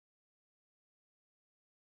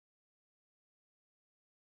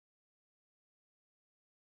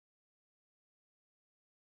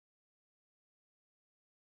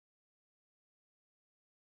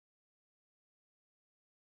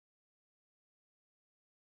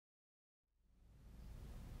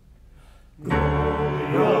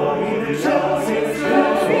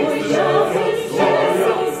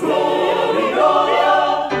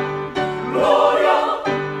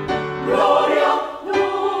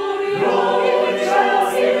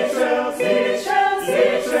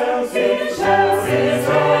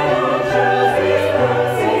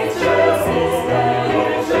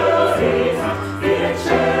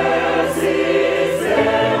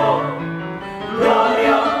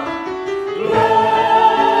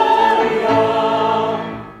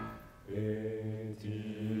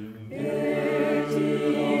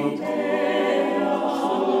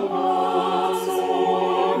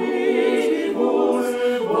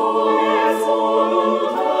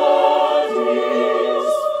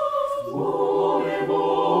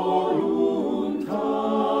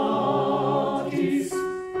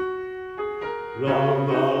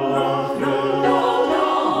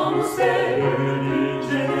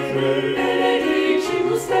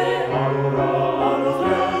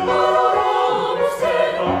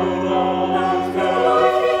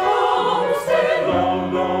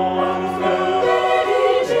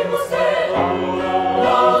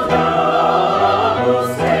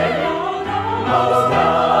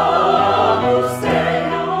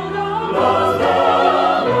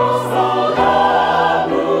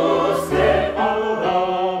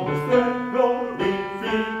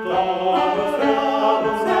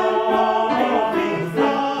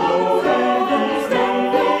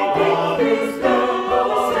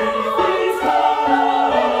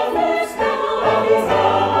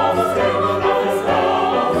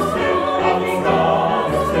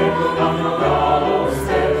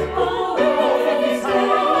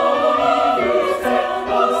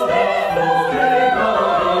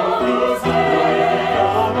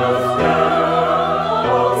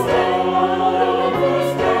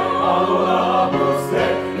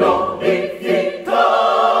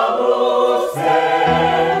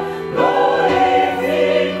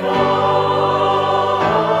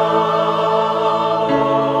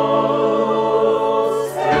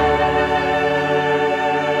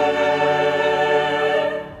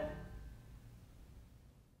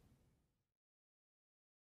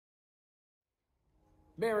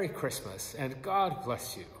Merry Christmas and God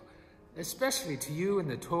bless you, especially to you in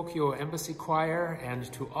the Tokyo Embassy Choir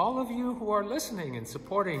and to all of you who are listening and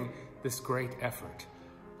supporting this great effort.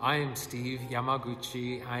 I am Steve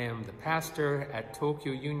Yamaguchi. I am the pastor at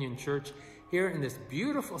Tokyo Union Church here in this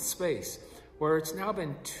beautiful space where it's now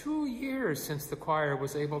been 2 years since the choir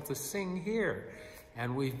was able to sing here.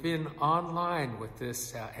 And we've been online with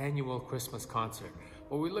this annual Christmas concert.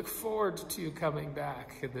 Well, we look forward to you coming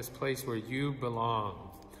back in this place where you belong.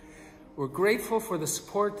 We're grateful for the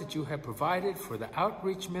support that you have provided for the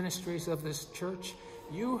outreach ministries of this church.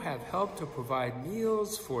 You have helped to provide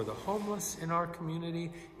meals for the homeless in our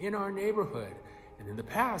community, in our neighborhood. And in the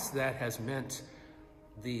past, that has meant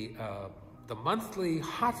the monthly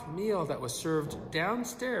hot meal that was served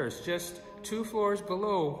downstairs, just 2 floors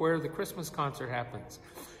below where the Christmas concert happens.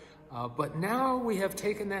 But now we have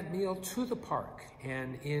taken that meal to the park,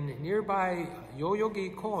 and in nearby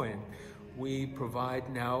Yoyogi Koen, we provide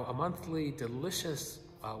now a monthly delicious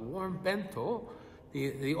warm bento.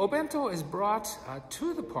 The obento is brought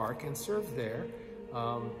to the park and served there,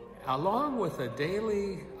 along with a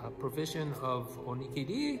daily provision of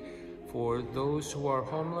onigiri for those who are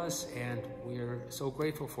homeless, and we're so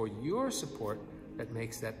grateful for your support that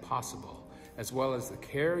makes that possible, as well as the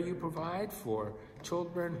care you provide for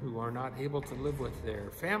children who are not able to live with their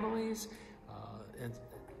families and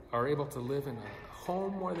are able to live in a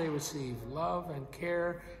home where they receive love and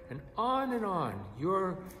care, and on and on.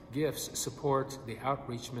 Your gifts support the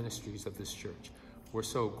outreach ministries of this church. We're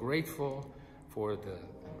so grateful for the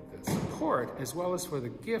support as well as for the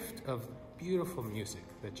gift of beautiful music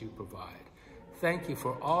that you provide. Thank you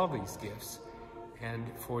for all these gifts and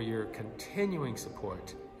for your continuing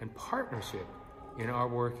support and partnership in our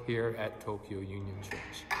work here at Tokyo Union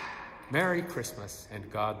Church. Merry Christmas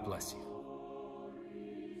and God bless you.